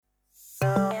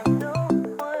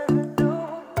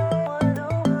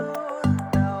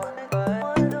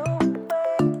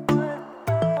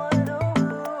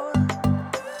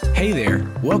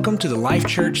Welcome to the Life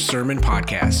Church Sermon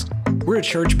Podcast. We're a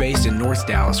church based in North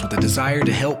Dallas with a desire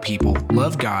to help people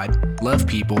love God, love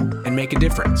people, and make a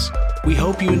difference. We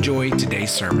hope you enjoy today's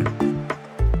sermon.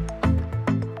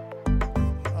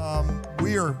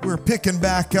 We're picking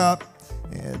back up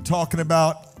and talking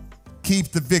about keep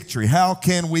the victory. How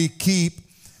can we keep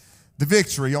the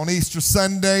victory? On Easter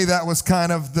Sunday, that was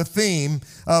kind of the theme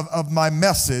of my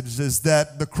message, is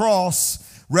that the cross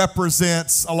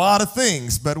represents a lot of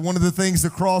things, but one of the things the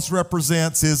cross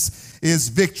represents is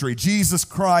victory. Jesus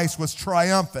Christ was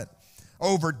triumphant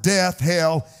over death,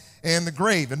 hell, and the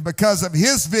grave. And because of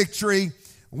his victory,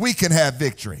 we can have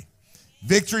victory.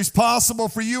 Victory's possible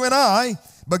for you and I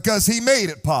because he made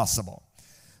it possible.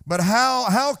 But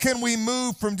how can we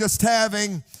move from just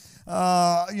having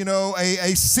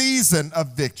a season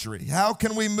of victory? How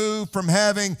can we move from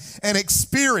having an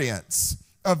experience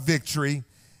of victory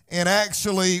and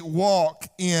actually walk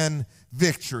in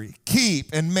victory, keep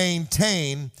and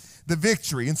maintain the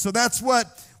victory? And so that's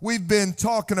what we've been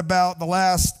talking about the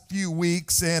last few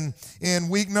weeks. And in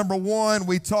week number 1,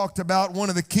 we talked about one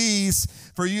of the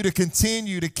keys for you to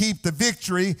continue to keep the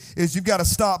victory is you've got to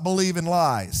stop believing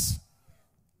lies.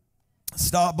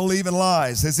 Stop believing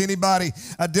lies. Has anybody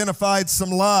identified some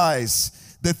lies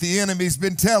that the enemy's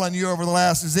been telling you over the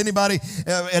last? Has anybody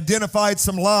identified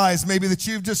some lies maybe that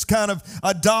you've just kind of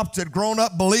adopted, grown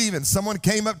up believing? Someone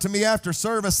came up to me after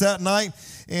service that night,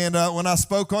 and when I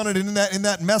spoke on it in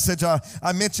that message,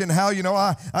 I mentioned how,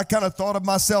 I kind of thought of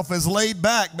myself as laid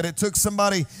back, but it took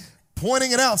somebody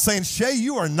pointing it out saying, Shay,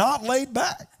 you are not laid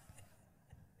back.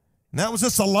 And that was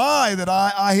just a lie that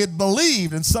I had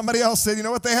believed. And somebody else said, you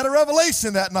know what, they had a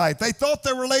revelation that night. They thought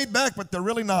they were laid back, but they're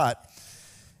really not.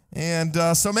 And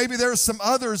so maybe there's some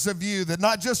others of you that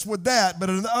not just with that, but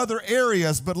in other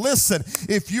areas. But listen,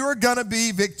 if you're going to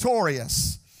be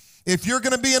victorious, if you're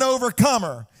going to be an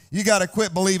overcomer, you got to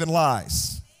quit believing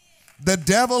lies. The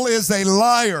devil is a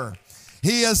liar.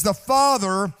 He is the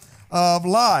father of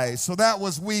lies. So that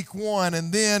was week 1.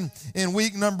 And then in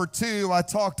week number 2, I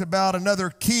talked about another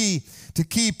key to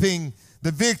keeping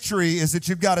the victory is that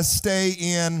you've got to stay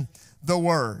in the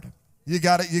Word. You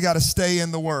got to stay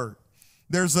in the Word.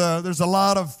 There's a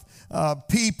lot of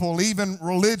people, even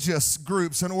religious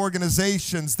groups and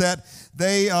organizations, that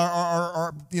they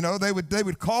they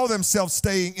would call themselves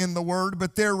staying in the Word,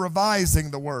 but they're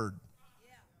revising the Word.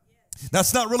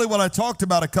 That's not really what I talked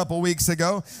about a couple weeks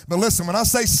ago. But listen, when I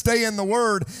say stay in the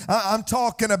Word, I'm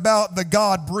talking about the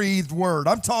God-breathed Word.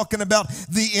 I'm talking about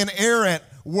the inerrant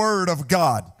Word of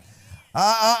God.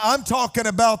 I'm talking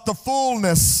about the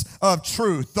fullness of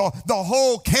truth, the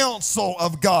whole counsel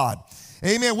of God.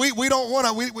 Amen. We don't want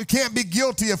to. We can't be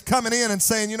guilty of coming in and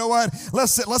saying, you know what?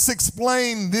 Let's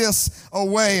explain this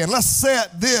away and let's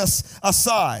set this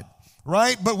aside.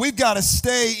 Right? But we've got to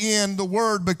stay in the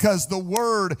Word because the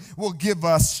Word will give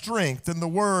us strength and the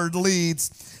Word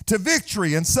leads to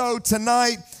victory. And so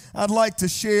tonight, I'd like to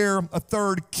share a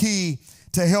third key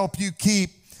to help you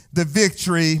keep the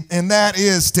victory, and that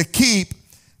is to keep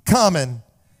coming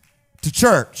to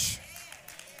church.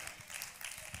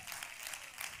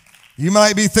 You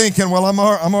might be thinking, well, I'm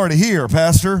already here,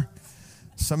 Pastor,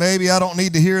 so maybe I don't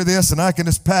need to hear this and I can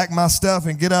just pack my stuff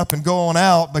and get up and go on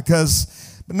out because...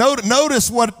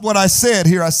 Notice what I said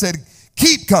here. I said,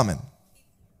 keep coming.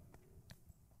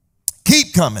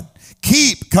 Keep coming.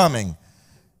 Keep coming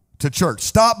to church.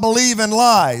 Stop believing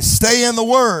lies. Stay in the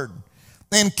Word.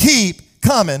 And keep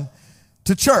coming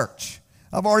to church.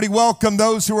 I've already welcomed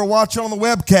those who are watching on the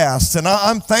webcast, and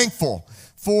I'm thankful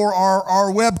for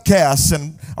our webcasts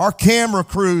and our camera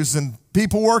crews and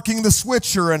people working the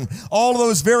switcher and all of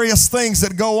those various things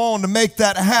that go on to make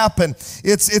that happen.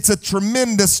 It's a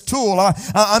tremendous tool.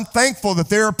 I'm thankful that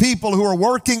there are people who are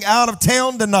working out of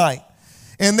town tonight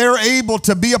and they're able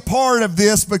to be a part of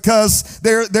this because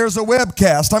there's a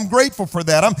webcast. I'm grateful for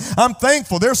that. I'm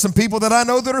thankful. There's some people that I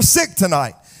know that are sick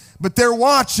tonight, but they're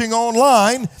watching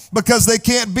online because they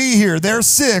can't be here. They're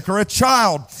sick or a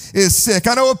child is sick.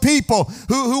 I know of people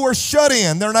who are shut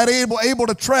in. They're not able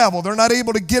to travel. They're not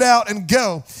able to get out and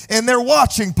go. And they're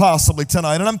watching possibly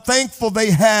tonight. And I'm thankful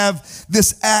they have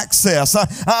this access.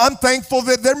 I'm thankful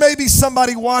that there may be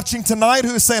somebody watching tonight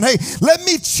who is saying, hey, let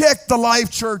me check the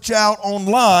Life Church out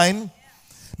online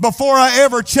before I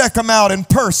ever check them out in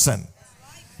person.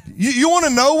 You want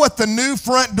to know what the new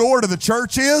front door to the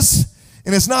church is?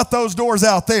 And it's not those doors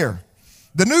out there.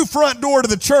 The new front door to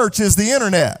the church is the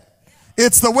internet.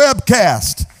 It's the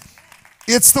webcast.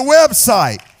 It's the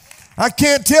website. I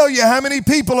can't tell you how many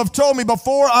people have told me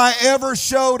before I ever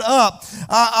showed up,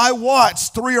 I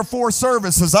watched 3 or 4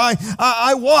 services.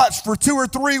 I watched for 2 or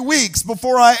 3 weeks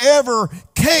before I ever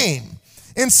came.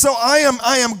 And so I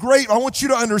am grateful. I want you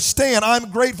to understand,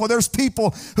 I'm grateful. There's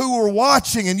people who are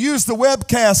watching and use the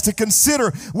webcast to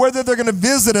consider whether they're going to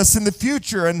visit us in the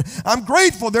future. And I'm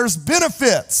grateful there's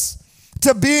benefits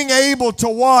to being able to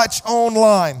watch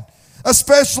online,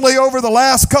 especially over the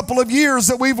last couple of years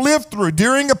that we've lived through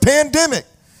during a pandemic,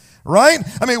 right?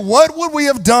 I mean, what would we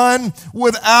have done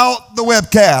without the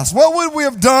webcast? What would we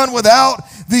have done without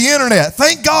the internet?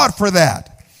 Thank God for that.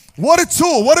 What a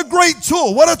tool, what a great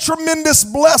tool, what a tremendous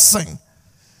blessing.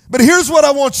 But here's what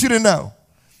I want you to know.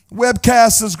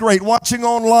 Webcast is great, watching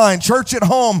online, church at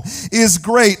home is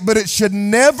great, but it should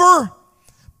never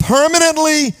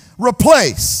permanently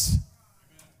replace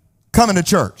coming to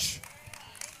church.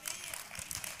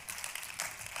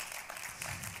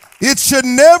 It should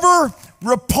never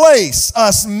replace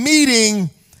us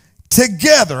meeting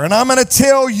together, and I'm going to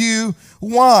tell you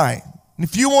why.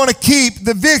 If you want to keep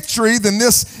the victory, then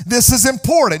this is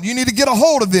important. You need to get a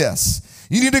hold of this.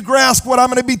 You need to grasp what I'm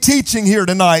going to be teaching here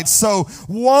tonight. So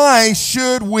why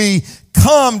should we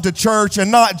come to church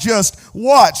and not just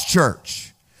watch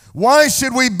church? Why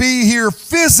should we be here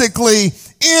physically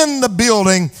in the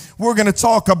building? We're going to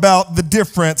talk about the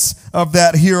difference of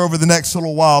that here over the next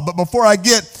little while. But before I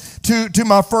get to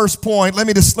my first point, let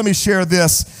me share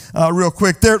this real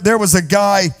quick. There was a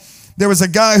guy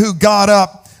who got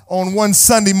up on one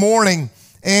Sunday morning,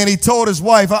 and he told his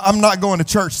wife, I'm not going to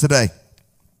church today.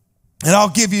 And I'll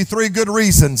give you 3 good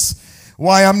reasons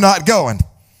why I'm not going.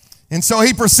 And so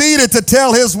he proceeded to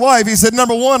tell his wife, he said,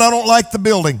 number 1, I don't like the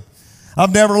building.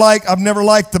 I've never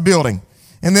liked the building.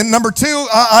 And then number 2,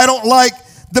 I don't like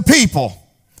the people.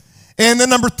 And then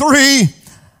number 3,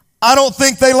 I don't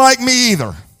think they like me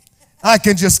either. I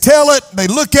can just tell it. They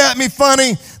look at me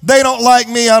funny. They don't like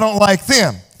me. I don't like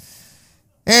them.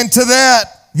 And to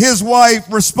that, his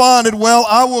wife responded, well,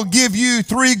 I will give you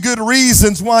 3 good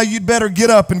reasons why you'd better get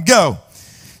up and go.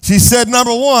 She said,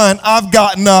 number 1, I've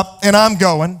gotten up and I'm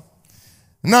going.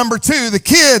 Number 2, the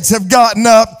kids have gotten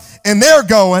up and they're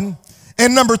going.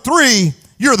 And number 3,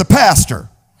 you're the pastor.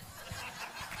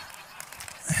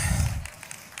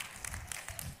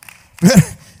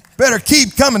 Better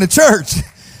keep coming to church.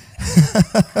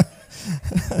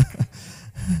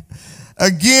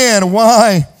 Again,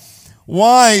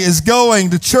 why is going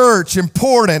to church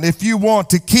important if you want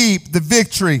to keep the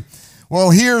victory? Well,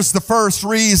 here's the first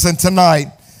reason tonight.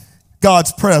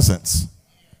 God's presence.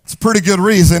 It's a pretty good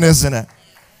reason, isn't it?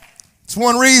 It's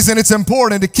one reason it's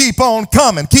important to keep on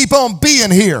coming, keep on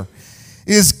being here,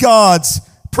 is God's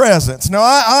presence. Now,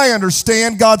 I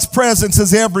understand God's presence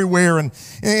is everywhere. And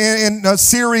in a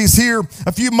series here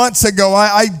a few months ago,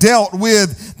 I dealt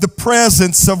with the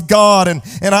presence of God, and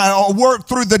I worked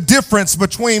through the difference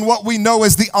between what we know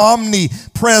as the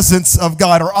omnipresence of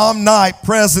God or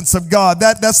omnipresence of God.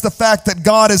 That's the fact that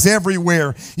God is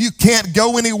everywhere. You can't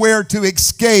go anywhere to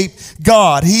escape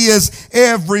God. He is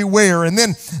everywhere. And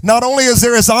then not only is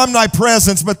there his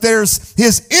omnipresence, but there's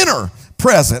his inner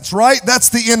presence, right? That's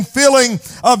the infilling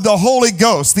of the Holy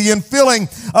Ghost, the infilling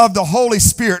of the Holy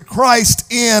Spirit,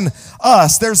 Christ in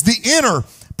us. There's the inner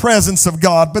presence of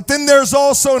God. But then there's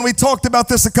also, and we talked about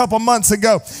this a couple months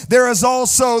ago, there is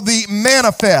also the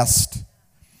manifest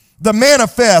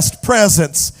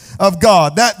presence of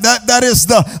God. That is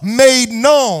the made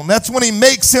known. That's when he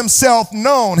makes himself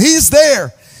known. He's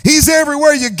there. He's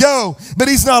everywhere you go, but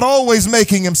he's not always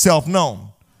making himself known.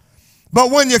 But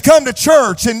when you come to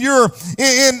church and you're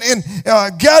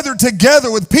gathered together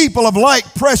with people of like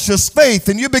precious faith,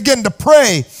 and you begin to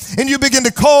pray and you begin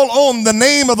to call on the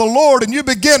name of the Lord and you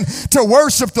begin to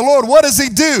worship the Lord, what does he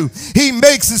do? He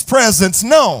makes his presence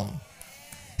known.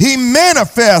 He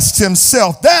manifests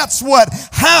himself. That's what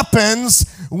happens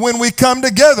when we come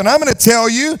together. And I'm going to tell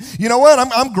you, you know what?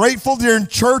 I'm grateful during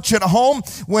church at home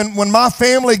when my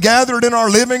family gathered in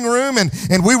our living room and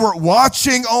we were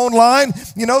watching online.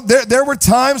 You know, there were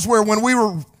times where when we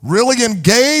were really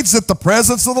engaged that the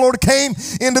presence of the Lord came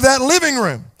into that living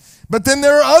room. But then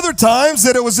there are other times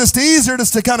that it was just easier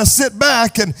just to kind of sit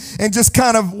back and just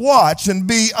kind of watch and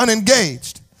be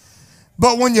unengaged.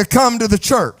 But when you come to the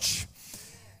church,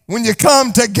 when you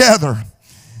come together,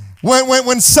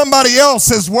 when somebody else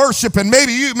is worshiping,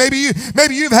 maybe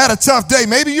you've had a tough day,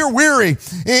 maybe you're weary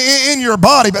in your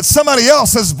body, but somebody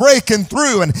else is breaking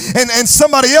through and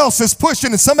somebody else is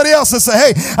pushing, and somebody else is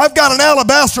saying, hey, I've got an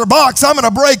alabaster box I'm going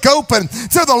to break open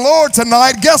to the Lord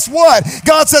tonight. Guess what?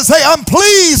 God says, hey, I'm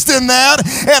pleased in that,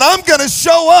 and I'm going to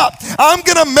show up. I'm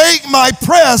going to make my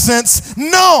presence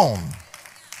known.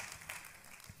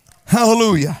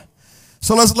 Hallelujah.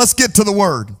 So let's get to the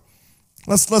word.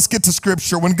 Let's get to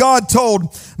Scripture. When God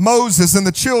told Moses and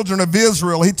the children of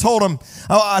Israel, he told them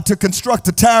to construct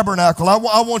a tabernacle. I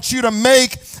want you to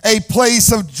make a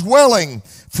place of dwelling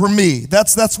for me.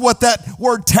 That's what that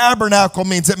word tabernacle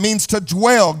means. It means to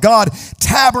dwell. God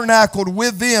tabernacled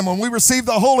with them. When we receive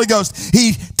the Holy Ghost,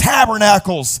 he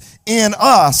tabernacles in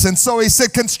us. And so he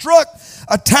said, construct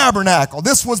a tabernacle.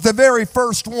 This was the very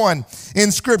first one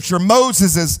in Scripture,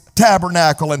 Moses'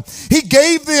 tabernacle. And he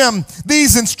gave them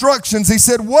these instructions. He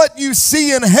said, what you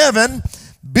see in heaven,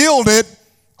 build it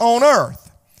on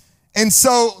earth. And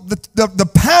so the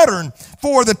pattern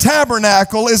for the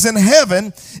tabernacle is in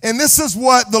heaven. And this is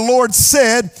what the Lord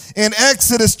said in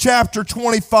Exodus chapter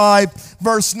 25,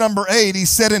 verse number 8. He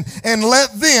said, and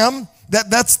let them,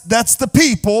 that's the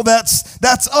people,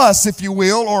 that's us, if you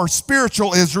will, or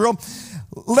spiritual Israel,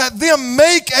 let them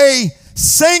make a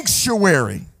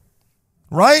sanctuary,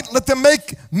 right? Let them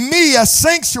make me a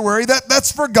sanctuary.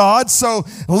 That's for God. So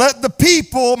let the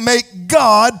people make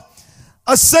God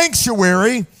a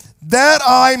sanctuary that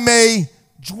I may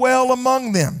dwell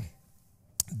among them.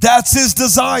 That's his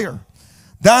desire.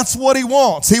 That's what he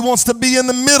wants. He wants to be in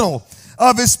the middle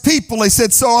of his people. He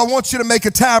said, so I want you to make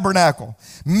a tabernacle.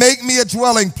 Make me a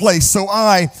dwelling place so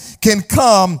I can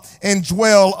come and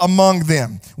dwell among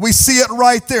them. We see it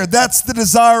right there. That's the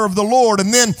desire of the Lord.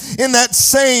 And then in that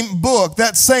same book,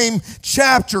 that same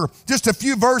chapter, just a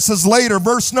few verses later,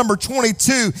 verse number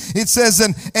 22, it says,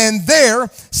 and there,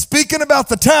 speaking about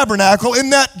the tabernacle,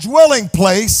 in that dwelling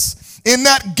place, in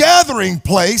that gathering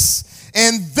place,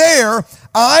 and there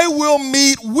I will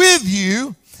meet with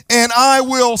you and I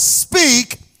will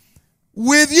speak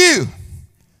with you.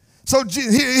 So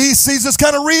he's just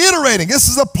kind of reiterating, this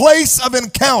is a place of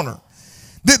encounter.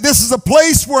 This is a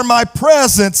place where my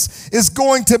presence is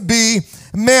going to be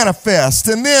manifest.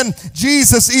 And then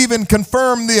Jesus even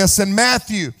confirmed this in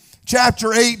Matthew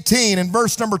chapter 18 and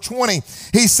verse number 20.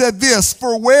 He said this,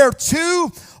 for where two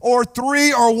or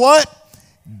three are what?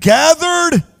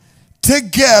 Gathered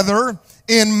together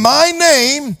in my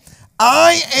name,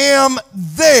 I am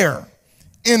there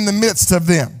in the midst of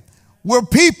them. Where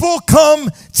people come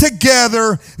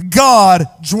together, God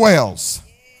dwells.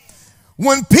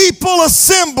 When people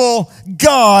assemble,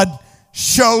 God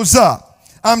shows up.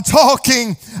 I'm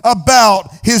talking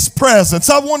about his presence.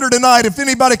 I wonder tonight if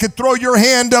anybody could throw your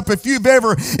hand up if you've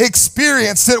ever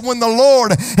experienced it when the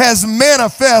Lord has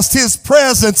manifest his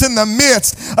presence in the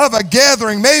midst of a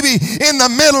gathering, maybe in the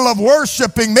middle of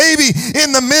worshiping, maybe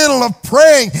in the middle of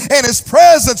praying, and his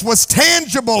presence was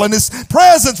tangible and his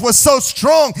presence was so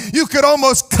strong you could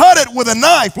almost cut it with a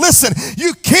knife. Listen,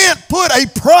 you can't put a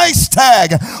price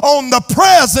tag on the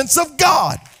presence of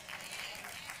God.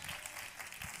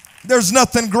 There's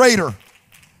nothing greater.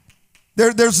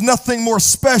 There's nothing more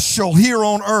special here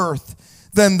on earth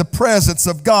than the presence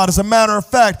of God. As a matter of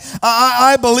fact,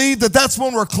 I believe that's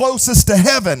when we're closest to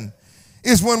heaven,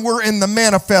 is when we're in the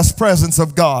manifest presence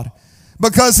of God.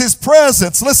 Because his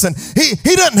presence, listen,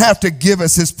 he doesn't have to give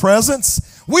us his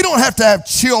presence. We don't have to have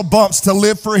chill bumps to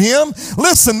live for him.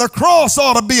 Listen, the cross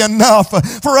ought to be enough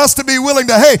for us to be willing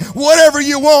to, hey, whatever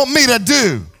you want me to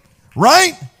do,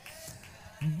 right?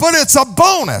 But it's a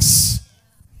bonus.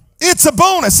 It's a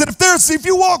bonus. And if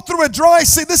you walk through a dry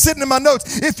season, this isn't in my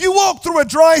notes. If you walk through a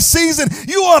dry season,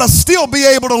 you ought to still be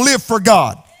able to live for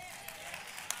God.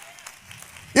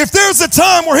 If there's a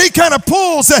time where he kind of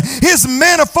pulls his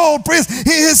manifold,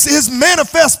 his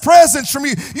manifest presence from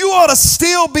you, you ought to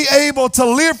still be able to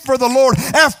live for the Lord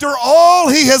after all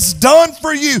he has done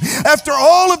for you, after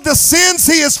all of the sins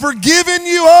he has forgiven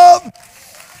you of.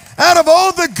 Out of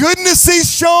all the goodness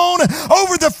he's shown,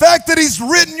 over the fact that he's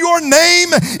written your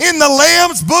name in the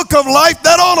Lamb's book of life,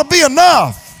 that ought to be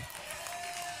enough.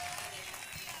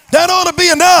 That ought to be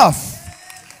enough.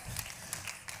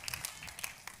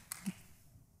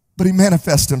 But he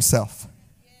manifests himself.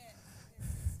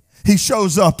 He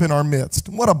shows up in our midst.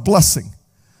 What a blessing.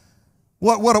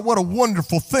 What a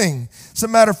wonderful thing. As a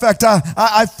matter of fact,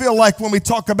 I feel like when we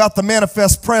talk about the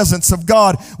manifest presence of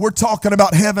God, we're talking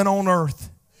about heaven on earth.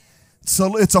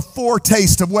 So it's a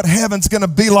foretaste of what heaven's going to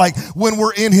be like when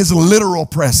we're in his literal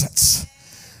presence.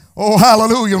 Oh,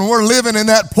 hallelujah. When we're living in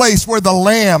that place where the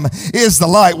Lamb is the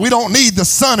light. We don't need the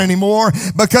sun anymore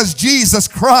because Jesus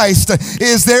Christ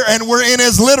is there and we're in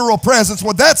his literal presence.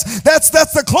 Well, that's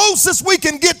the closest we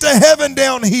can get to heaven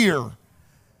down here,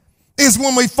 is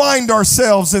when we find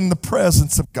ourselves in the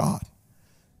presence of God.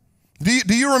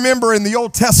 Do you remember in the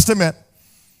Old Testament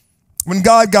when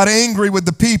God got angry with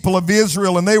the people of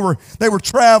Israel and they were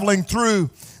traveling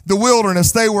through the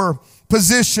wilderness? They were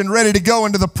positioned, ready to go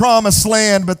into the promised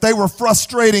land, but they were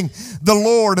frustrating the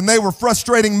Lord and they were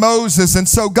frustrating Moses. And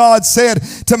so God said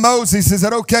to Moses, he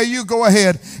said, okay, you go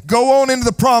ahead, go on into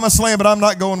the promised land, but I'm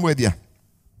not going with you.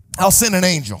 I'll send an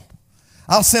angel.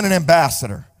 I'll send an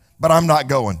ambassador, but I'm not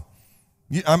going.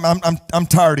 I'm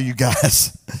tired of you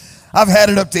guys. I've had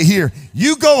it up to here.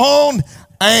 You go on,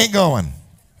 I ain't going.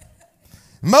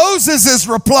 Moses'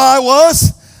 reply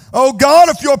was, oh God,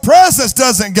 if your presence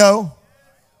doesn't go,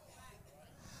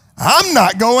 I'm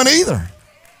not going either.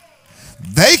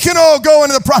 They can all go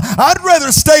into I'd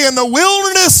rather stay in the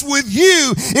wilderness with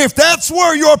you if that's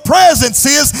where your presence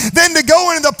is than to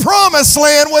go into the promised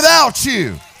land without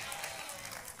you.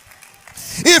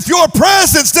 If your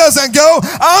presence doesn't go,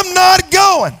 I'm not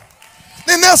going.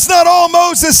 And that's not all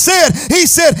Moses said. He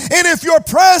said, and if your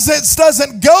presence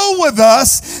doesn't go with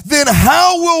us, then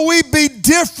how will we be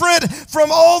different from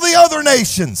all the other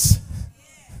nations?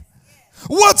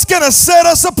 What's going to set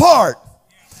us apart?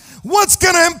 What's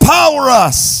going to empower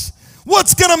us?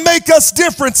 What's going to make us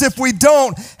different if we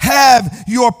don't have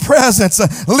your presence?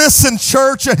 Listen,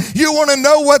 church, you want to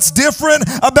know what's different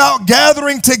about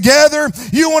gathering together?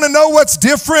 You want to know what's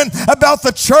different about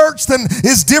the church than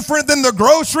is different than the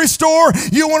grocery store?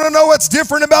 You want to know what's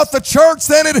different about the church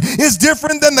than it is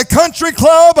different than the country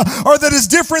club or that is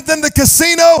different than the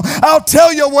casino? I'll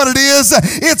tell you what it is.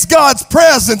 It's God's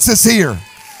presence is here.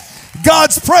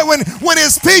 When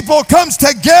his people comes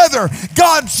together,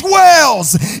 God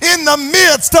dwells in the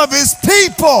midst of his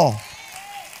people.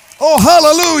 Oh,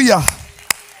 hallelujah.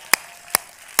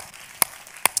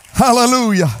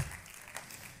 Hallelujah.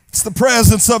 It's the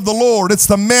presence of the Lord. It's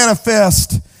the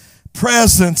manifest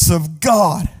presence of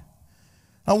God.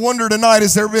 I wonder tonight,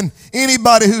 has there been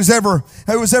anybody who's ever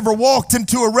walked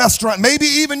into a restaurant, maybe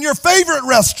even your favorite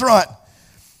restaurant,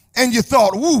 and you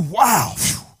thought, ooh, wow,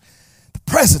 the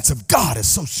presence of God is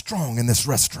so strong in this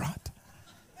restaurant.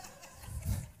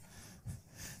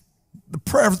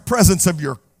 The presence of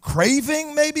your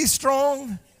craving may be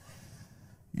strong.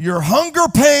 Your hunger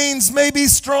pains may be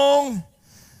strong.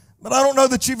 But I don't know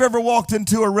that you've ever walked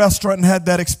into a restaurant and had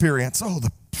that experience. Oh,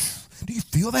 do you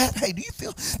feel that? Hey, do you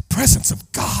feel the presence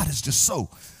of God is just so.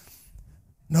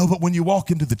 No, but when you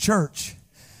walk into the church,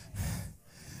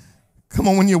 come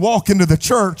on, when you walk into the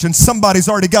church and somebody's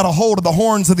already got a hold of the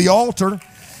horns of the altar,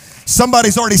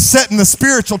 somebody's already setting the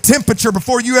spiritual temperature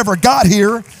before you ever got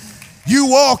here. You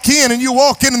walk in and you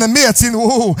walk in the midst and,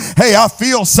 whoa, hey, I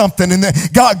feel something. And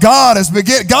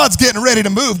God's getting ready to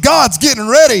move. God's getting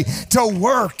ready to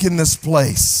work in this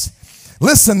place.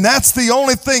 Listen, that's the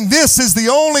only thing. This is the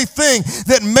only thing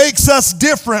that makes us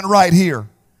different right here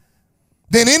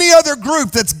than any other group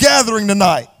that's gathering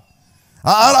tonight.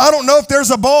 I don't know if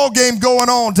there's a ball game going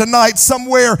on tonight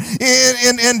somewhere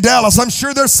in Dallas. I'm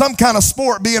sure there's some kind of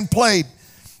sport being played.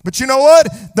 But you know what?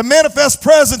 The manifest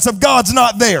presence of God's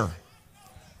not there.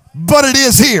 But it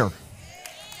is here.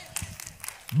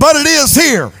 But it is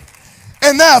here.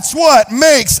 And that's what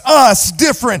makes us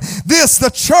different.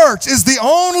 The church, is the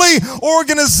only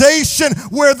organization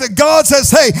where God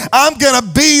says, hey, I'm going to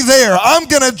be there. I'm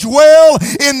going to dwell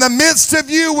in the midst of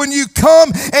you when you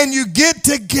come and you get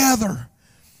together.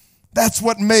 That's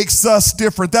what makes us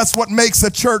different. That's what makes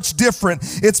a church different.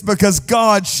 It's because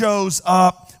God shows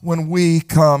up when we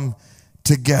come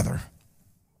together.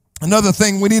 Another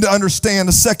thing we need to understand,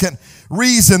 the second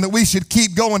reason that we should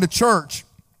keep going to church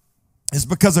is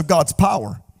because of God's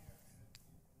power.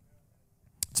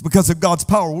 It's because of God's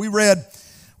power. We read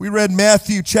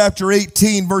Matthew chapter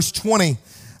 18, verse 20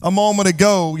 a moment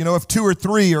ago. You know, if two or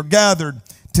three are gathered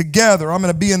together, I'm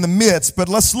going to be in the midst. But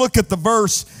let's look at the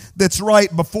verse that's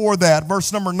right before that,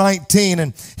 verse number 19.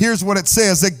 And here's what it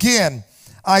says. Again,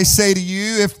 I say to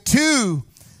you, if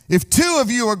two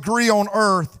of you agree on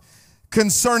earth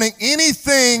concerning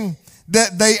anything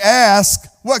that they ask,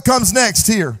 what comes next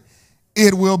here?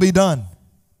 It will be done.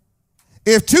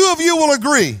 If two of you will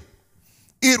agree,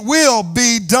 it will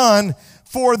be done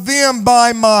for them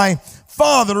by my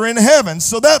Father in heaven.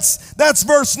 So that's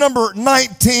verse number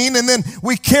 19. And then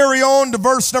we carry on to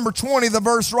verse number 20, the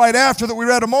verse right after that we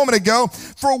read a moment ago.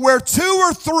 For where two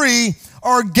or three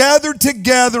are gathered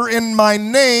together in my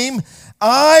name,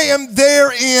 I am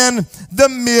there in the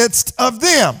midst of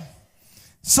them.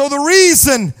 So the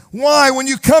reason why when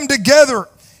you come together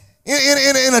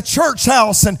in a church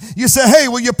house and you say, hey,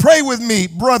 will you pray with me,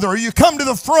 brother? Or you come to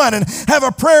the front and have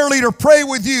a prayer leader pray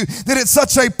with you, that it's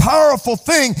such a powerful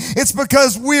thing. It's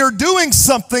because we're doing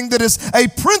something that is a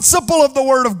principle of the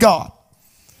Word of God.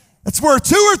 That's where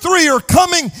 2 or 3 are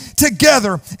coming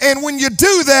together. And when you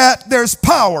do that, there's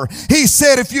power. He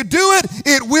said, if you do it,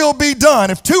 it will be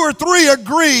done. If 2 or 3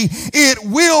 agree, it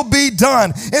will be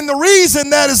done. And the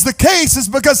reason that is the case is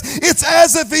because it's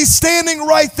as if he's standing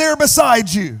right there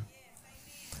beside you.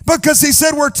 Because he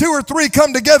said, where 2 or 3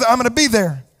 come together, I'm going to be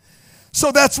there. So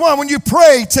that's why when you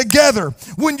pray together,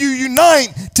 when you unite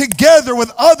together with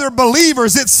other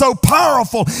believers, it's so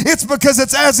powerful. It's because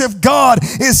it's as if God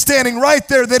is standing right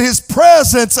there, that his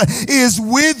presence is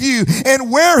with you. And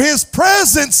where his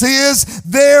presence is,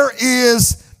 there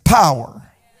is power.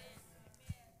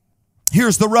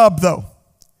 Here's the rub, though.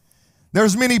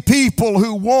 There's many people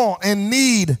who want and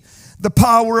need the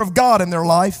power of God in their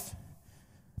life,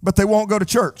 but they won't go to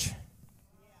church.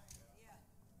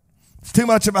 It's too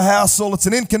much of a hassle. It's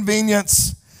an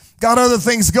inconvenience. Got other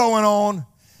things going on.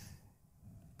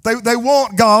 They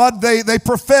want God. They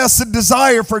profess a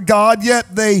desire for God,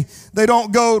 yet they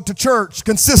don't go to church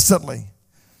consistently.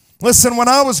 Listen, when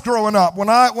I was growing up, when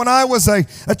I was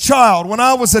a child, when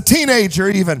I was a teenager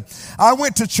even, I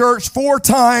went to church 4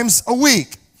 times a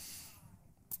week.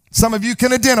 Some of you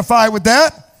can identify with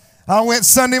that. I went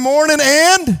Sunday morning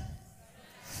and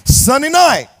Sunday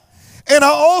night. And I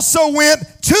also went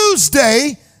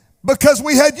Tuesday because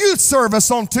we had youth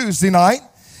service on Tuesday night.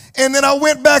 And then I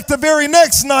went back the very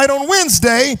next night on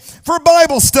Wednesday for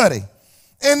Bible study.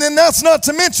 And then that's not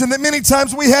to mention that many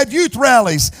times we had youth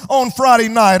rallies on Friday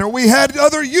night, or we had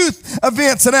other youth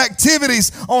events and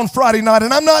activities on Friday night.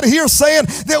 And I'm not here saying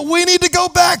that we need to go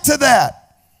back to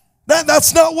that.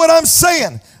 That's not what I'm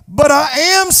saying. But I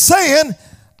am saying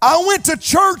I went to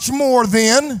church more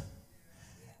then,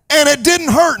 and it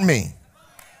didn't hurt me.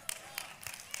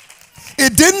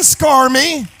 It didn't scar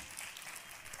me.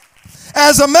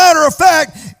 As a matter of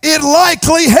fact, it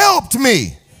likely helped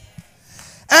me.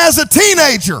 As a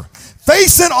teenager,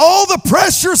 facing all the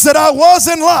pressures that I was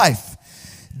in life,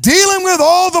 dealing with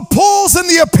all the pulls and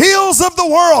the appeals of the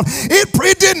world,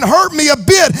 it didn't hurt me a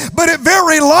bit, but it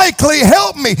very likely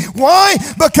helped me. Why?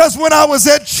 Because when I was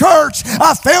at church,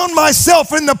 I found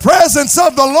myself in the presence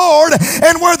of the Lord,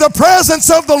 and where the presence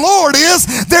of the Lord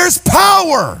is, there's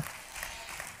power.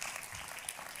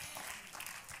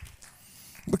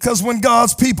 Because when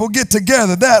God's people get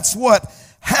together, that's what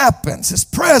happens. His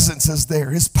presence is there.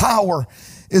 His power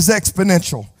is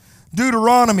exponential.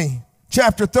 Deuteronomy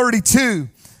chapter 32,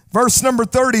 verse number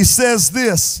 30 says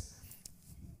this.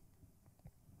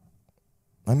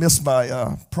 I missed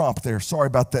my prompt there. Sorry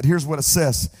about that. Here's what it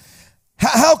says.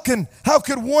 How could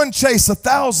one chase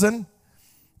 1,000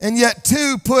 and yet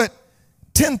 2 put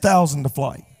 10,000 to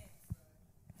flight?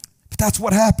 But that's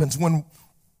what happens when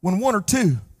 1 or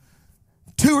 2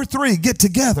 or 3 get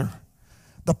together.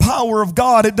 The power of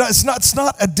God, it's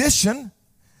not addition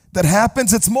that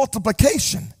happens, it's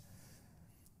multiplication.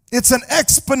 It's an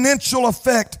exponential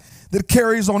effect that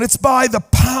carries on. It's by the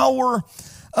power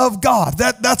of God.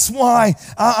 That's why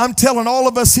I'm telling all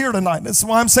of us here tonight. That's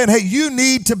why I'm saying, hey,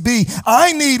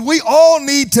 we all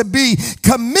need to be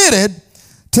committed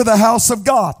to the house of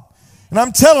God. And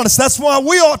I'm telling us, that's why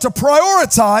we ought to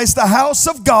prioritize the house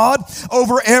of God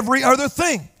over every other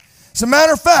thing. As a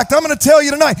matter of fact, I'm going to tell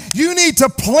you tonight, you need to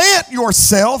plant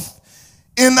yourself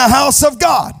in the house of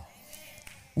God.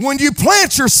 When you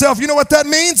plant yourself, you know what that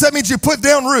means? That means you put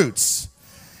down roots.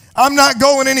 I'm not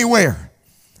going anywhere.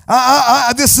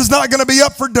 This is not going to be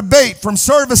up for debate from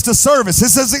service to service.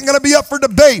 This isn't going to be up for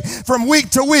debate from week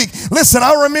to week. Listen,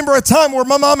 I remember a time where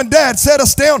my mom and dad sat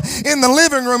us down in the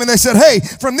living room and they said, hey,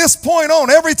 from this point on,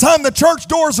 every time the church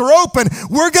doors are open,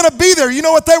 we're going to be there. You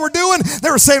know what they were doing? They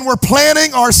were saying we're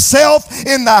planting ourselves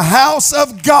in the house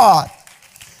of God.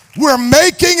 We're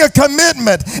making a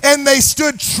commitment, and they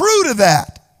stood true to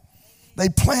that. They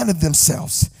planted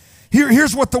themselves.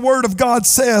 Here's what the Word of God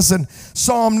says in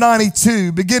Psalm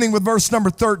 92, beginning with verse number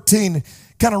 13.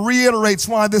 Kind of reiterates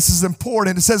why this is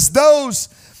important. It says,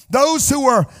 those who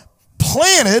are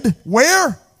planted,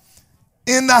 where?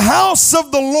 In the house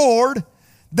of the Lord,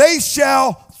 they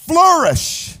shall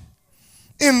flourish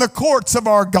in the courts of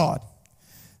our God.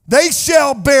 They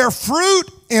shall bear fruit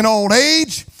in old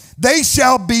age. They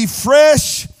shall be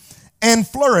fresh and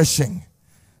flourishing.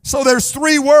 So there's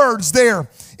 3 words there.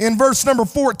 In verse number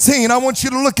 14, I want you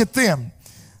to look at them.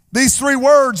 These 3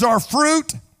 words are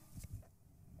fruit,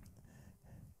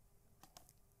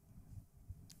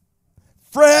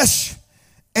 fresh,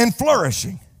 and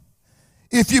flourishing.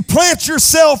 If you plant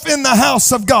yourself in the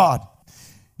house of God,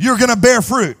 you're going to bear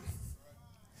fruit.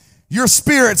 Your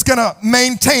spirit's going to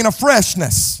maintain a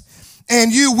freshness,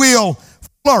 and you will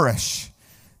flourish.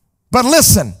 But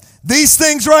listen, these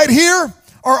things right here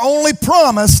are only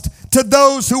promised to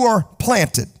those who are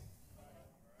planted.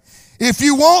 If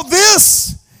you want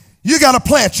this, you got to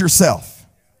plant yourself.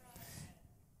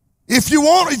 If you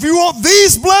want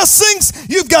these blessings,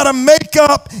 you've got to make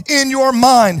up in your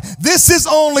mind. This is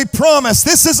only promise.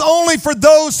 This is only for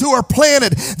those who are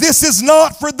planted. This is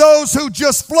not for those who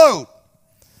just float.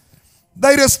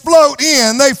 They just float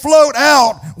in, they float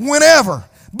out whenever,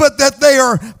 but that they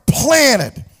are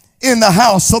planted in the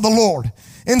house of the Lord.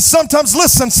 And sometimes,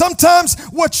 listen, sometimes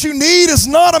what you need is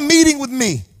not a meeting with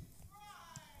me.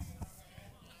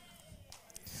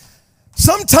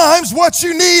 Sometimes what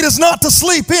you need is not to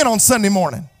sleep in on Sunday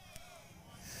morning.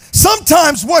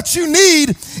 Sometimes what you need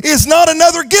is not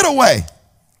another getaway.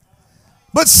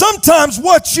 But sometimes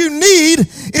what you need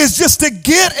is just to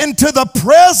get into the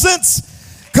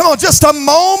presence, come on, just a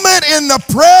moment in the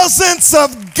presence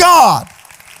of God.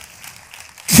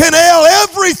 Canal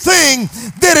everything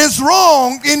that is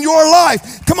wrong in your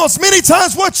life. Come on, many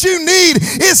times what you need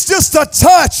is just a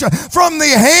touch from the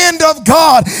hand of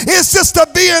God. It's just to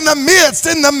be in the midst,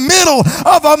 in the middle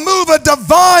of a move, a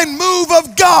divine move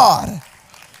of God.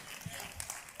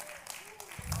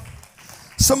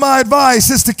 So my advice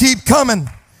is to keep coming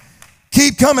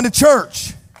to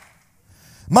church.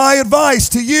 My advice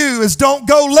to you is don't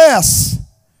go less,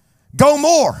 go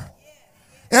more.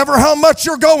 Ever how much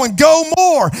you're going, go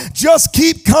more. Just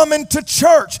keep coming to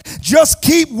church. Just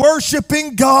keep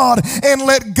worshiping God and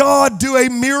let God do a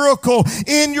miracle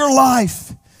in your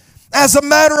life. As a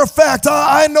matter of fact,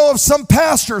 I know of some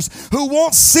pastors who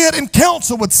won't sit and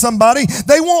counsel with somebody.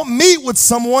 They won't meet with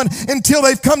someone until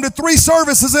they've come to 3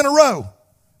 services in a row.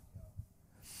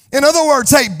 In other words,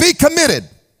 hey, be committed.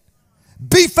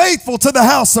 Be faithful to the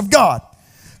house of God.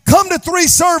 Come to 3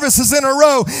 services in a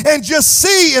row and just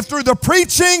see if through the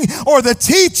preaching or the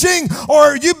teaching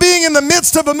or you being in the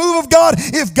midst of a move of God,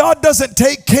 if God doesn't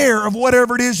take care of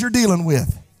whatever it is you're dealing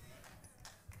with.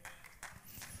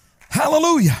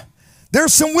 Hallelujah.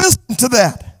 There's some wisdom to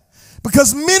that.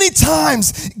 Because many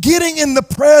times getting in the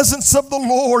presence of the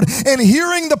Lord and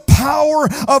hearing the power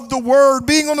of the Word,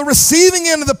 being on the receiving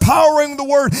end of the power of the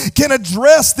Word can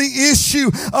address the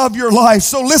issue of your life.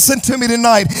 So listen to me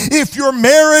tonight. If your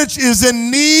marriage is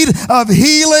in need of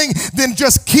healing, then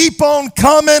just keep on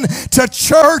coming to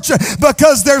church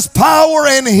because there's power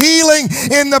and healing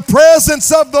in the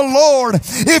presence of the Lord.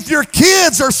 If your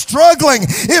kids are struggling,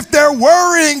 if they're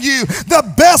worrying you,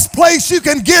 the best place you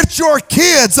can get your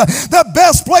kids, the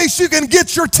best place you can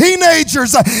get your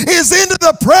teenagers is into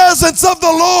the presence of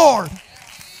the Lord.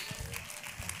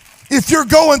 If you're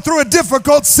going through a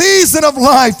difficult season of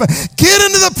life, get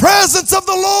into the presence of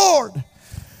the Lord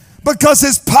because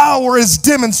His power is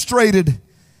demonstrated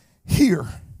here.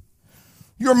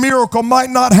 Your miracle might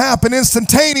not happen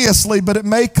instantaneously, but it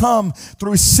may come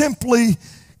through simply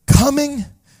coming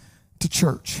to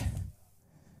church,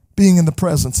 being in the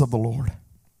presence of the Lord.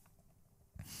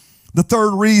 The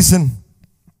third reason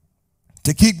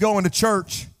to keep going to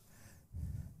church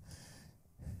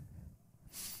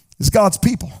is God's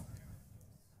people.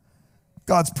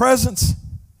 God's presence,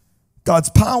 God's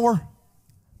power,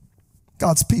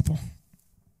 God's people.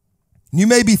 You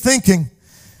may be thinking,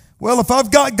 well, if I've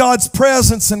got God's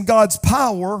presence and God's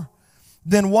power,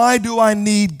 then why do I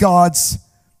need God's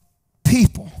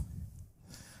people?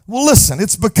 Well, listen,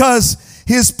 it's because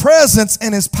His presence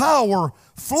and His power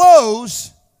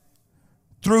flows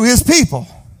through His people.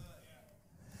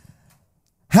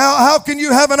 How can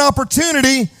you have an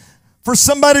opportunity for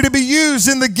somebody to be used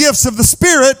in the gifts of the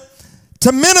Spirit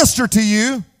to minister to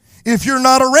you if you're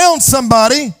not around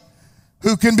somebody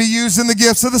who can be used in the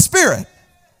gifts of the Spirit?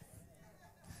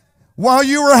 While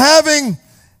you were having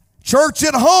church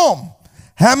at home,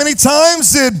 how many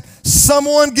times did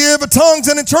someone give a tongues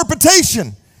and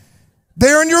interpretation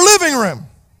there in your living room?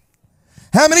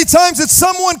 How many times did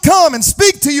someone come and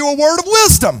speak to you a word of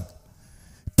wisdom?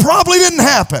 Probably didn't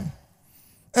happen.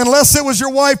 Unless it was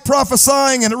your wife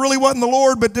prophesying and it really wasn't the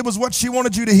Lord, but it was what she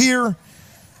wanted you to hear.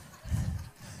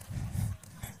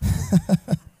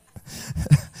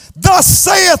 Thus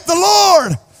saith the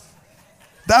Lord,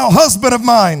 thou husband of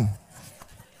mine.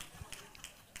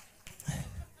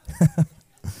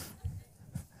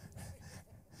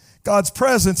 God's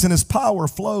presence and His power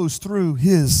flows through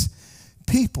His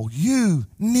people. You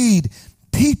need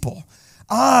people.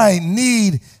 I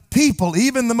need people.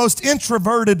 Even the most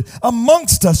introverted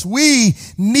amongst us, we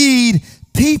need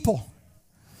people.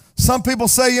 Some people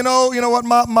say, you know what,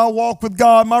 my walk with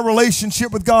God, my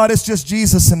relationship with God, it's just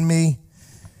Jesus and me.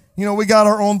 You know, we got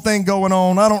our own thing going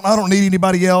on. I don't need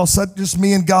anybody else. That's just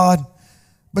me and God.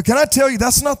 But can I tell you,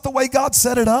 that's not the way God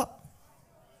set it up.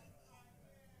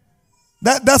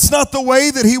 That's not the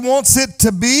way that He wants it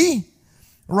to be,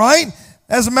 right?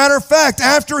 As a matter of fact,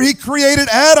 after he created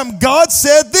Adam, God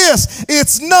said this: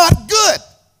 it's not good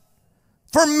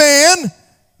for man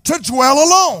to dwell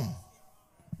alone.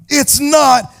 It's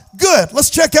not good. Let's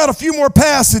check out a few more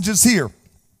passages here.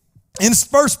 In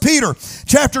 1 Peter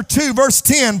chapter 2, verse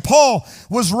 10, Paul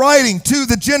was writing to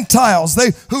the Gentiles,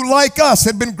 who like us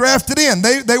had been grafted in.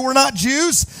 They were not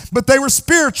Jews, but they were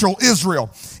spiritual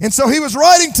Israel. And so he was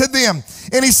writing to them,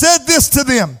 and he said this to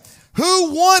them: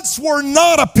 who once were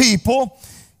not a people.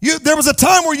 There was a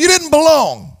time where you didn't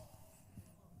belong.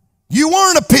 You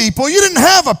weren't a people. You didn't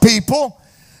have a people.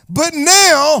 But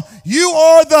now you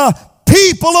are the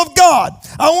people of God.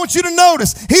 I want you to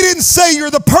notice, he didn't say you're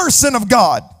the person of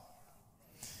God.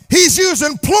 He's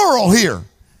using plural here.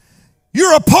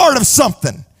 You're a part of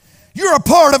something. You're a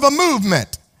part of a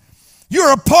movement.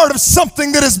 You're a part of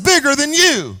something that is bigger than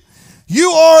you. You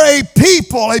are a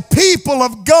people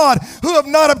of God who have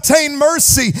not obtained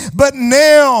mercy, but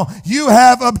now you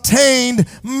have obtained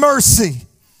mercy.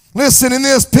 Listen, in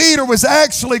this, Peter was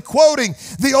actually quoting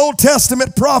the Old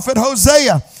Testament prophet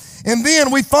Hosea. And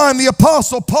then we find the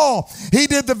Apostle Paul. He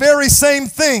did the very same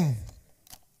thing.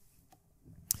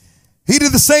 He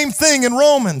did the same thing in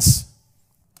Romans.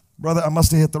 Brother, I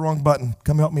must have hit the wrong button.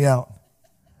 Come help me out.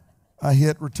 I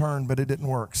hit return, but it didn't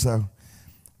work, so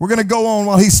we're going to go on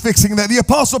while he's fixing that. The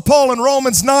Apostle Paul in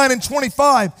Romans 9 and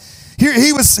 25, here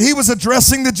he was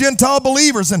addressing the Gentile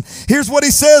believers, and here's what he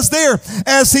says there.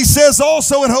 As he says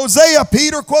also in Hosea,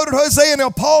 Peter quoted Hosea, and now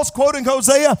Paul's quoting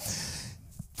Hosea.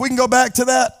 If we can go back to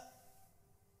that.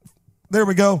 There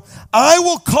we go. I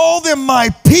will call them my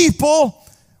people,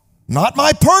 not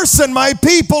my person, my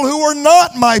people who were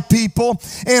not my people,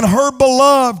 and her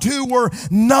beloved who were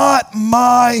not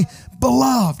my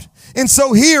beloved. And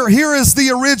so here is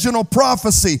the original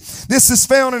prophecy. This is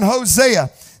found in Hosea.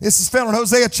 This is found in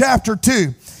Hosea chapter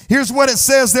 2. Here's what it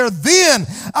says there. Then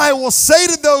I will say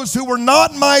to those who were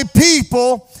not my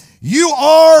people, you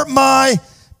are my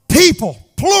people,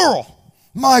 plural,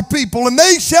 my people. And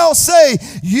they shall say,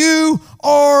 you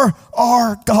are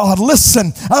our God.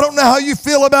 Listen, I don't know how you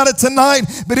feel about it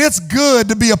tonight, but it's good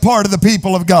to be a part of the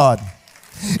people of God.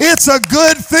 It's a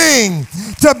good thing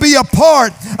to be a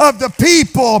part of the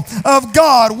people of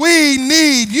God. We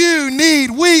need, you need,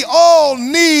 we all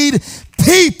need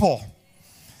people.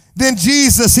 Then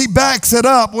Jesus, he backs it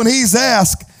up when he's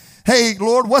asked, hey,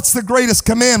 Lord, what's the greatest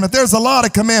commandment? There's a lot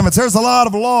of commandments. There's a lot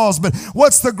of laws, but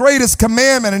what's the greatest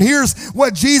commandment? And here's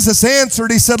what Jesus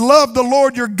answered. He said, love the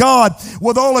Lord your God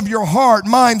with all of your heart,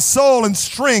 mind, soul, and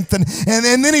strength. And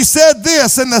then he said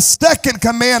this, and the second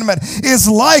commandment is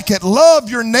like it. Love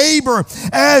your neighbor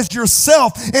as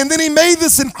yourself. And then he made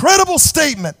this incredible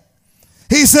statement.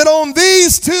 He said, on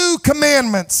these two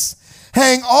commandments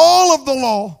hang all of the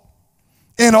law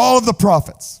and all of the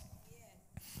prophets.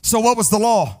 So what was the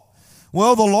law?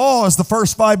 Well, the law is the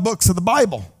first 5 books of the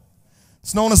Bible.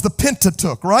 It's known as the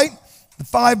Pentateuch, right? The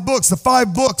 5 books of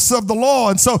the law.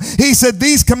 And so he said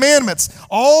these commandments,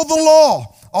 all the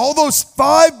law, all those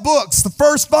 5 books, the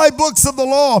first 5 books of the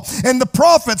law, and the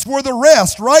prophets were the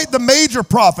rest, right? The major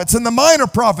prophets and the minor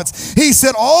prophets. He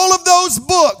said all of those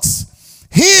books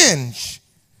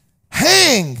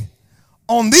hang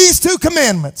on these 2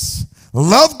 commandments.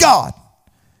 Love God,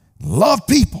 love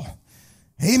people.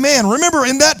 Amen. Remember,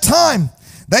 in that time,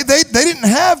 they didn't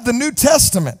have the New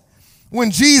Testament when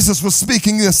Jesus was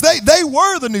speaking this. They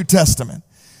were the New Testament.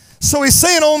 So he's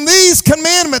saying on these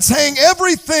commandments hang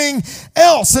everything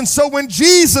else. And so when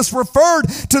Jesus referred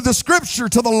to the scripture,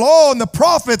 to the law and the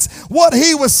prophets, what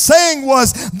he was saying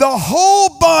was the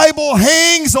whole Bible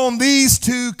hangs on these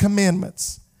 2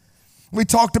 commandments. We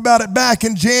talked about it back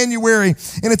in January,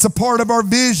 and it's a part of our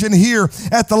vision here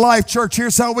at the Life Church.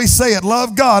 Here's how we say it.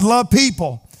 Love God, love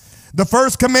people. The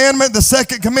first commandment, the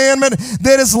second commandment,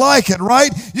 that is like it,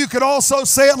 right? You could also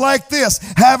say it like this.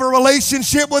 Have a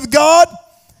relationship with God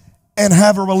and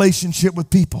have a relationship with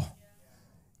people.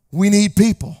 We need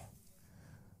people.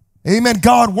 Amen.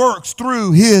 God works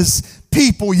through his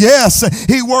people. Yes,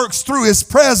 he works through his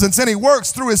presence and he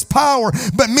works through his power,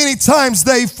 but many times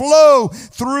they flow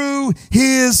through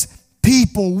his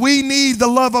people. We need the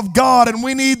love of God and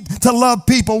we need to love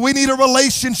people. We need a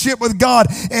relationship with God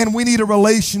and we need a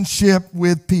relationship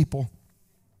with people.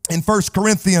 In 1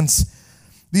 Corinthians,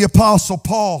 the Apostle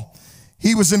Paul,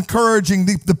 he was encouraging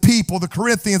the people, the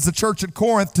Corinthians, the church at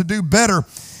Corinth, to do better.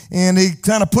 And he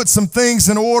kind of put some things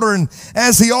in order. And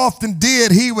as he often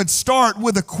did, he would start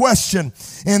with a question.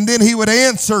 And then he would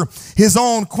answer his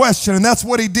own question. And that's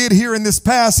what he did here in this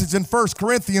passage in 1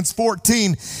 Corinthians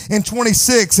 14 and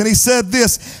 26. And he said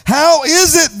this, how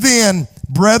is it then,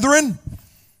 brethren,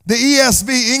 The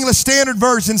ESV, English Standard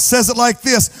Version, says it like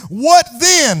this: what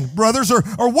then, brothers,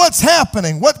 or what's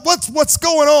happening? What's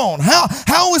going on?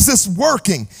 How is this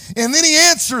working? And then he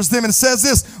answers them and says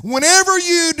this: whenever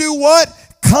you do what?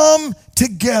 Come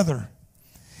together.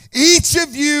 Each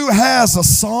of you has a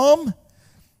psalm.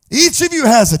 Each of you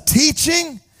has a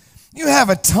teaching. You have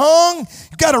a tongue.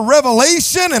 You've got a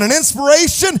revelation and an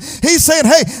inspiration. He's saying,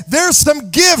 hey, there's some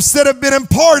gifts that have been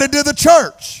imparted to the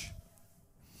church.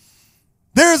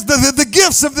 There's the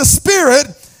gifts of the Spirit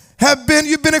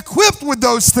you've been equipped with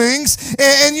those things,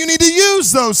 and you need to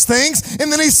use those things.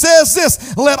 And then he says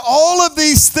this: let all of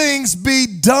these things be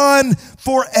done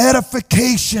for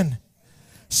edification.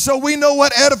 So we know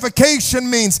what edification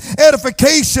means.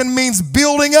 Edification means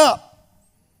building up.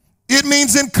 It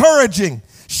means encouraging,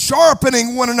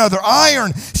 sharpening one another,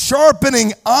 iron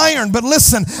sharpening iron. But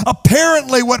listen,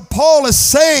 apparently what Paul is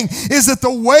saying is that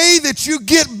the way that you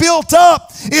get built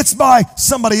up, it's by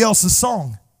somebody else's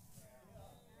song.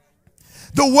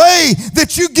 The way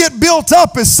that you get built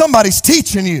up is somebody's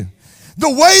teaching you. The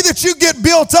way that you get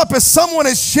built up is someone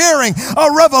is sharing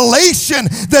a revelation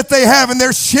that they have, and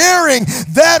they're sharing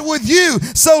that with you.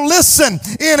 So listen,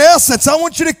 in essence, I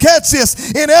want you to catch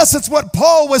this. In essence, what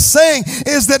Paul was saying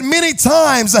is that many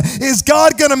times, is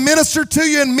God going to minister to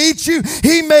you and meet you?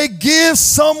 He may give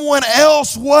someone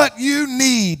else what you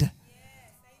need.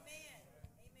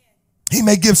 He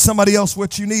may give somebody else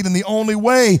what you need, and the only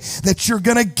way that you're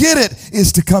going to get it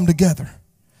is to come together.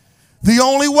 The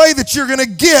only way that you're going to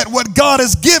get what God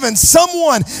has given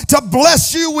someone to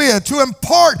bless you with, to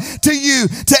impart to you,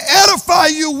 to edify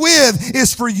you with,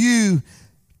 is for you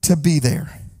to be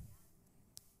there.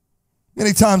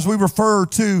 Many times we refer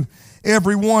to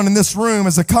everyone in this room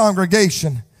as a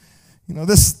congregation. You know,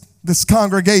 this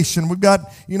congregation, we've got,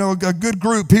 a good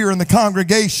group here in the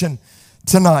congregation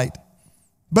tonight.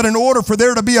 But in order for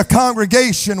there to be a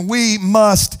congregation, we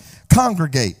must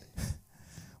congregate.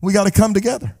 We got to come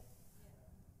together.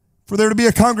 For there to be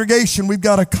a congregation, we've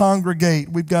got to congregate.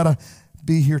 We've got to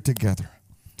be here together.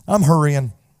 I'm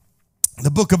hurrying.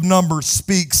 The book of Numbers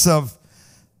speaks of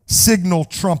signal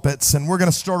trumpets, and we're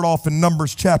going to start off in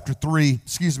Numbers chapter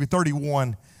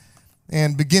 31,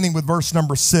 and beginning with verse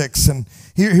number 6. And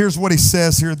here's what he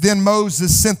says here. Then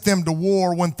Moses sent them to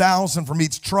war, 1,000 from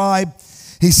each tribe.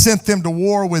 He sent them to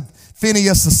war with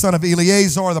Phinehas, the son of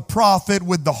Eleazar, the prophet,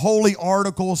 with the holy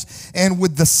articles and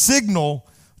with the signal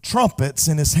trumpets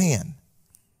in his hand.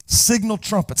 Signal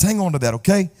trumpets. Hang on to that,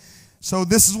 okay? So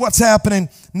this is what's happening.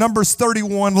 Numbers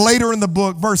 31, later in the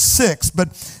book, verse 6. But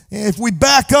if we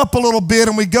back up a little bit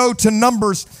and we go to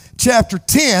Numbers chapter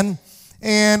 10,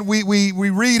 and we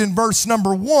read in verse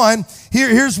number 1,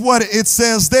 here's what it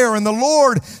says there. And the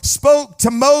Lord spoke to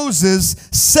Moses,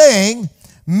 saying,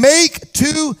 make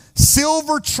 2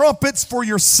 silver trumpets for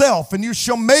yourself, and you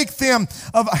shall make them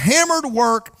of hammered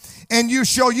work, and you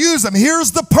shall use them.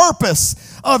 Here's the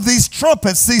purpose of these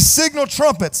trumpets, these signal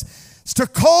trumpets. It's to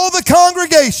call the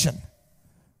congregation.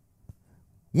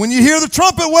 When you hear the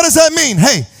trumpet, what does that mean?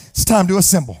 Hey, it's time to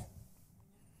assemble.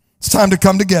 It's time to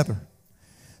come together.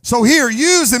 So here,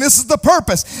 use them. This is the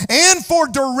purpose. And for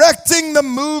directing the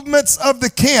movements of the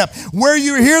camp. Where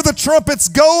you hear the trumpets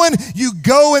going, you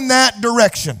go in that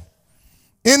direction.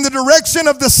 In the direction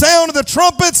of the sound of the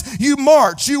trumpets, you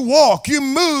march, you walk, you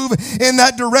move in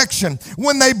that direction.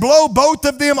 When they blow both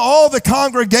of them, all the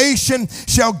congregation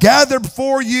shall gather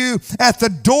before you at the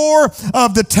door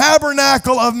of the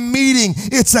tabernacle of meeting.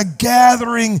 It's a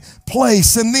gathering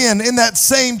place. And then in that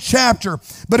same chapter,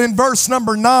 but in verse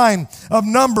number 9 of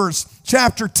Numbers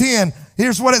chapter 10,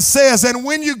 here's what it says. And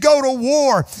when you go to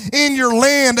war in your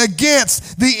land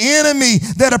against the enemy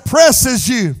that oppresses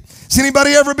you. Has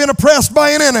anybody ever been oppressed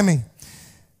by an enemy?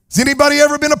 Has anybody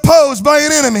ever been opposed by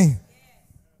an enemy?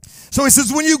 So he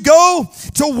says, when you go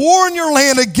to war in your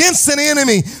land against an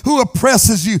enemy who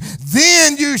oppresses you,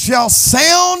 then you shall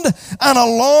sound an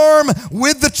alarm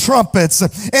with the trumpets,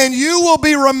 and you will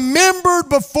be remembered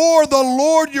before the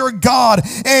Lord your God,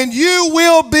 and you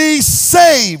will be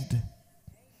saved.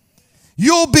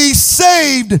 You'll be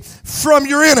saved from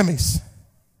your enemies.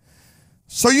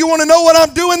 So you want to know what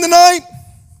I'm doing tonight?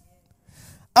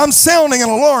 I'm sounding an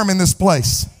alarm in this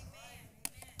place.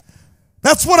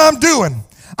 That's what I'm doing.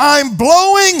 I'm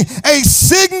blowing a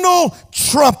signal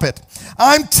trumpet.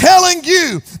 I'm telling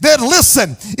you that,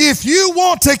 listen, if you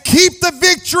want to keep the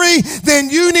victory, then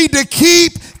you need to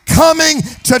keep coming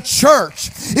to church.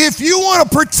 If you want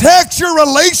to protect your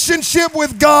relationship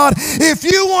with God, if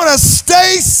you want to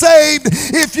stay saved,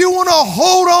 if you want to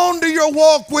hold on to your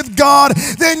walk with God,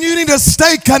 then you need to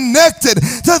stay connected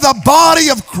to the body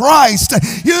of Christ.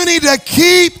 You need to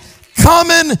keep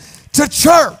coming to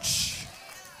church.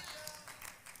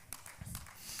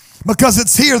 Because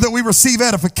it's here that we receive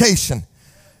edification,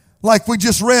 like we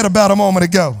just read about a moment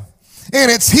ago. And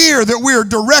it's here that we are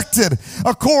directed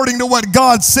according to what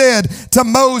God said to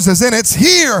Moses. And it's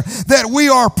here that we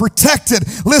are protected.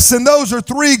 Listen, those are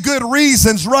 3 good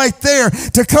reasons right there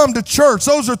to come to church.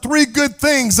 Those are 3 good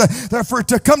things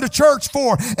to come to church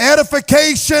for: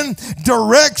 edification,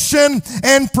 direction,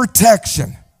 and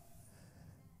protection.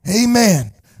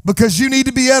 Amen. Because you need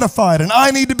to be edified, and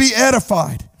I need to be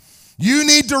edified. You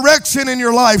need direction in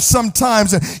your life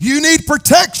sometimes. You need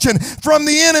protection from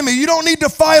the enemy. You don't need to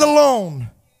fight alone.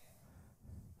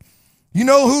 You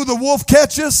know who the wolf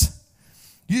catches?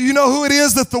 You know who it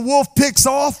is that the wolf picks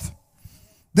off?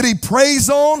 That he preys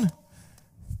on?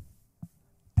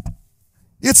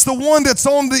 It's the one that's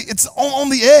on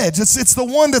the edge. It's the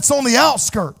one that's on the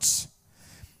outskirts.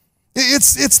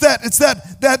 It's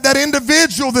that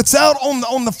individual that's out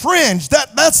on the fringe.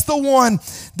 That's the one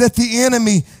that the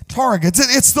enemy targets.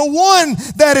 It's the one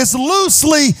that is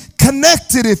loosely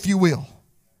connected, if you will.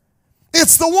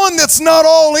 It's the one that's not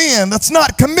all in, that's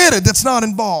not committed, that's not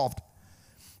involved.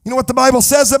 You know what the Bible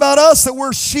says about us? That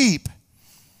we're sheep.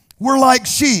 We're like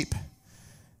sheep.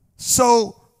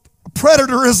 So a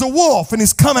predator is a wolf, and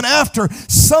he's coming after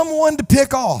someone to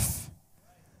pick off.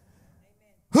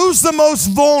 Who's the most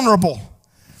vulnerable?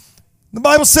 The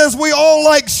Bible says we all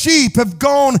like sheep have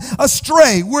gone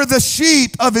astray. We're the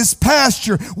sheep of his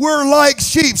pasture. We're like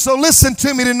sheep. So listen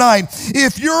to me tonight.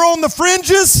 If you're on the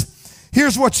fringes,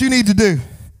 here's what you need to do.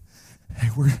 Hey,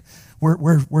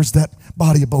 where's that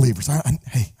body of believers? I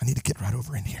need to get right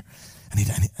over in here. I need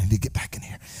to get back in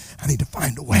here. I need to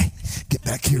find a way. Get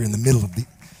back here in the middle of the...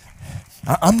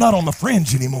 I'm not on the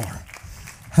fringe anymore.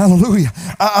 Hallelujah.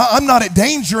 I'm not at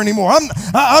danger anymore.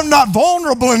 I'm not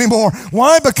vulnerable anymore.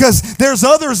 Why? Because there's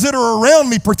others that are around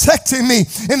me protecting me,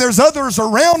 and there's others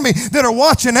around me that are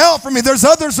watching out for me. There's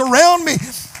others around me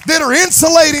that are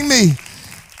insulating me.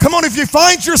 Come on, if you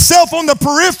find yourself on the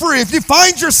periphery, if you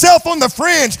find yourself on the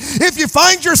fringe, if you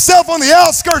find yourself on the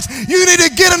outskirts, you need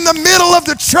to get in the middle of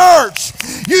the church.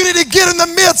 You need to get in the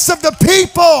midst of the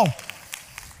people.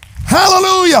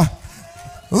 Hallelujah.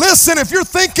 Listen, if you're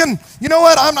thinking, you know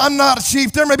what, I'm not a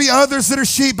sheep. There may be others that are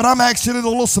sheep, but I'm actually a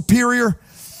little superior.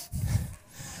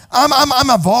 I'm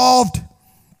evolved.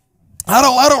 I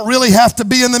don't really have to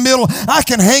be in the middle. I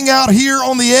can hang out here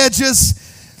on the edges.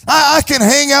 I can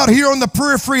hang out here on the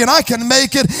periphery, and I can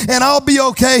make it, and I'll be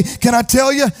okay. Can I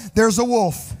tell you, there's a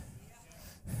wolf.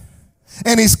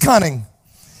 And he's cunning.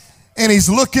 And he's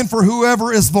looking for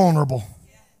whoever is vulnerable.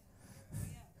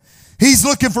 He's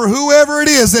looking for whoever it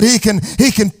is that he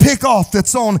can pick off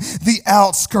that's on the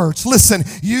outskirts. Listen,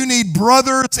 you need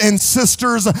brothers and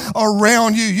sisters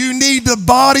around you. You need the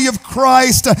body of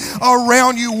Christ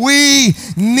around you. We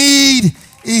need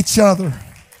each other.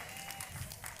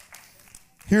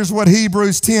 Here's what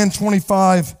Hebrews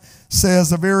 10:25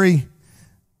 says, a very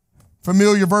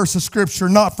familiar verse of Scripture.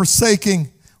 Not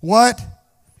forsaking what?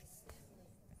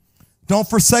 Don't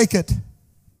forsake it.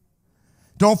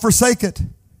 Don't forsake it.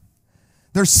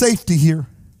 There's safety here.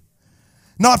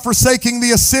 Not forsaking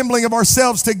the assembling of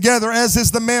ourselves together, as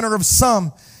is the manner of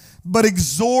some, but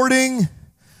exhorting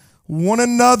one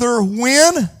another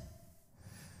when?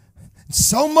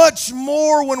 So much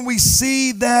more when we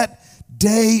see that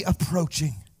day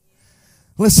approaching.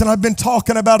 Listen, I've been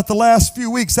talking about it the last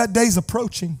few weeks. That day's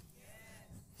approaching.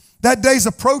 That day's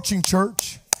approaching,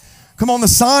 church. Come on, the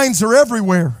signs are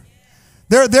everywhere.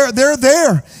 They're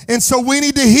there. And so we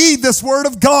need to heed this word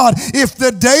of God. If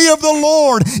the day of the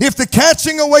Lord, if the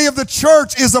catching away of the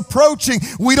church is approaching,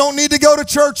 we don't need to go to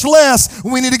church less.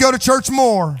 We need to go to church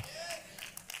more.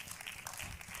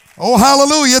 Oh,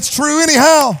 hallelujah. It's true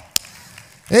anyhow.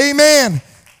 Amen.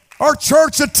 Our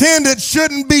church attendance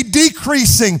shouldn't be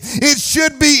decreasing. It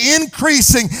should be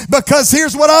increasing, because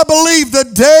here's what I believe.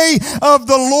 The day of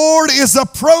the Lord is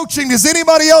approaching. Does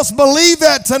anybody else believe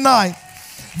that tonight?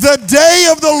 The day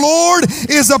of the Lord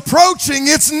is approaching.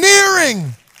 It's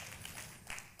nearing.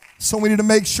 So we need to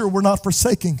make sure we're not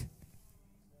forsaking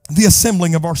the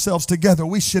assembling of ourselves together.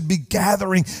 We should be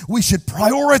gathering. We should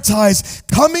prioritize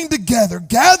coming together,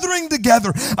 gathering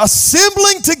together,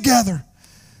 assembling together.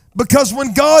 Because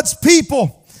when God's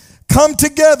people come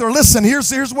together, listen,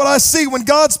 here's what I see. When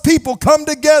God's people come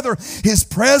together, His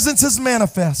presence is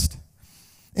manifest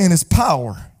and His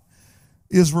power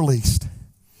is released.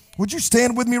 Would you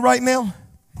stand with me right now?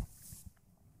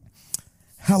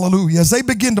 Hallelujah. As they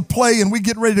begin to play and we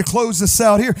get ready to close this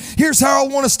out here, here's how I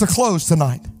want us to close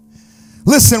tonight.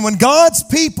 Listen, when God's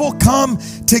people come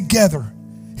together,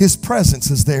 His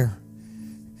presence is there.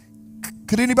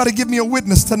 Could anybody give me a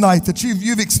witness tonight that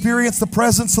you've experienced the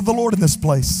presence of the Lord in this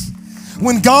place?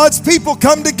 When God's people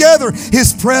come together,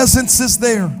 His presence is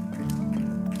there.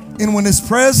 And when His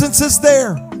presence is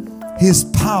there, His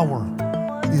power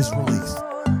is released.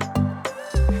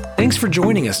 Thanks for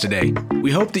joining us today.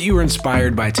 We hope that you were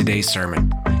inspired by today's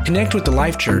sermon. Connect with the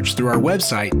Life Church through our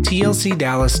website,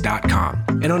 tlcdallas.com,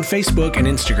 and on Facebook and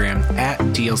Instagram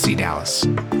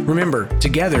 @TLCDallas. Remember,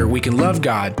 together we can love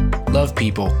God, love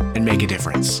people, and make a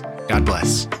difference. God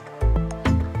bless.